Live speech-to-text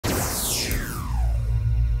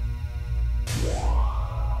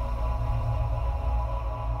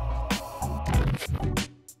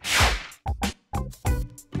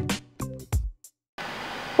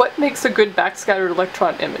What makes a good backscattered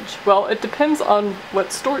electron image? Well, it depends on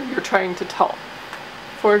what story you're trying to tell.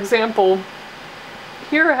 For example,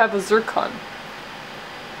 here I have a zircon.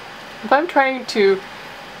 If I'm trying to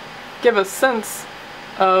give a sense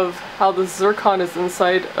of how the zircon is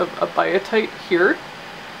inside of a biotite here,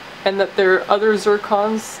 and that there are other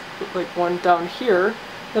zircons, like one down here,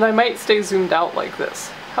 then I might stay zoomed out like this.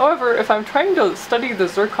 However, if I'm trying to study the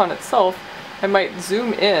zircon itself, I might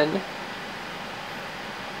zoom in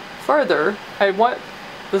farther. I want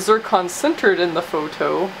the zircon centered in the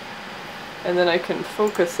photo, and then I can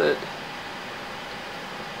focus it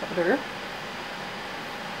better.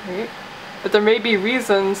 Right? But there may be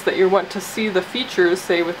reasons that you want to see the features,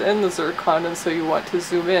 say, within the zircon, and so you want to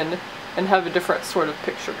zoom in and have a different sort of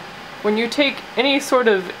picture. When you take any sort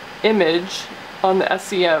of image on the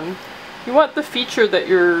SEM, you want the feature that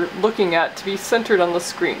you're looking at to be centered on the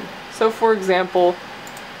screen. So for example,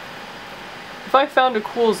 if I found a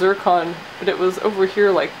cool zircon, but it was over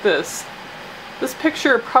here like this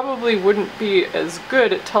picture probably wouldn't be as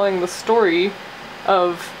good at telling the story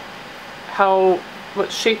of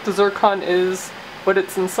what shape the zircon is, what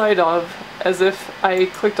it's inside of, as if I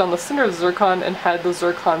clicked on the center of the zircon and had the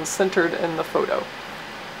zircon centered in the photo.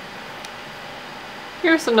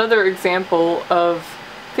 Here's another example of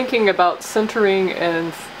thinking about centering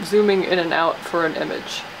and zooming in and out for an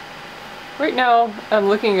image. Right now I'm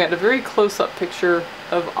looking at a very close-up picture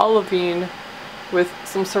of olivine with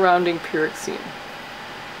some surrounding pyroxene.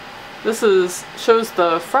 This shows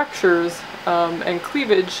the fractures and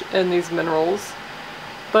cleavage in these minerals,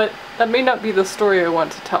 but that may not be the story I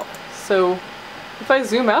want to tell. So if I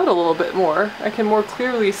zoom out a little bit more, I can more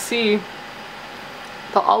clearly see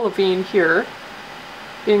the olivine here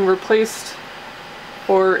being replaced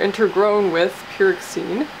or intergrown with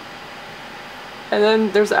pyroxene. And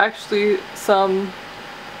then there's actually some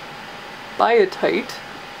biotite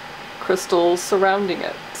crystals surrounding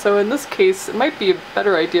it. So in this case, it might be a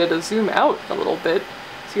better idea to zoom out a little bit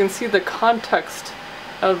so you can see the context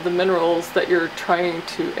of the minerals that you're trying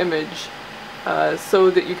to image,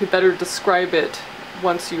 so that you could better describe it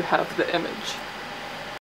once you have the image.